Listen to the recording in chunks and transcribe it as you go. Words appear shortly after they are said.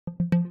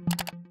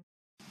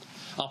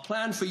Our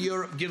plan for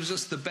Europe gives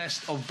us the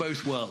best of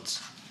both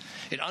worlds.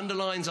 It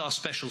underlines our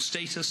special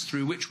status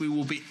through which we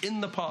will be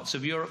in the parts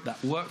of Europe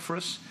that work for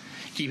us,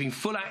 keeping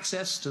full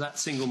access to that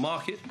single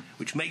market,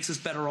 which makes us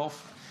better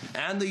off,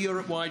 and the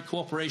Europe-wide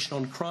cooperation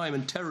on crime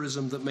and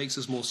terrorism that makes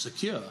us more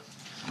secure.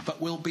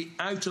 But we'll be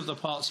out of the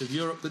parts of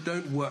Europe that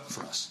don't work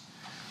for us.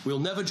 We'll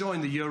never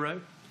join the euro.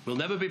 We'll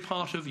never be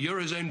part of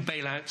Eurozone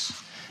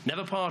bailouts,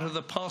 never part of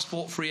the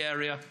passport-free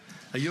area,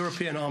 a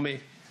European army,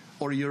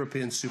 or a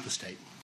European superstate.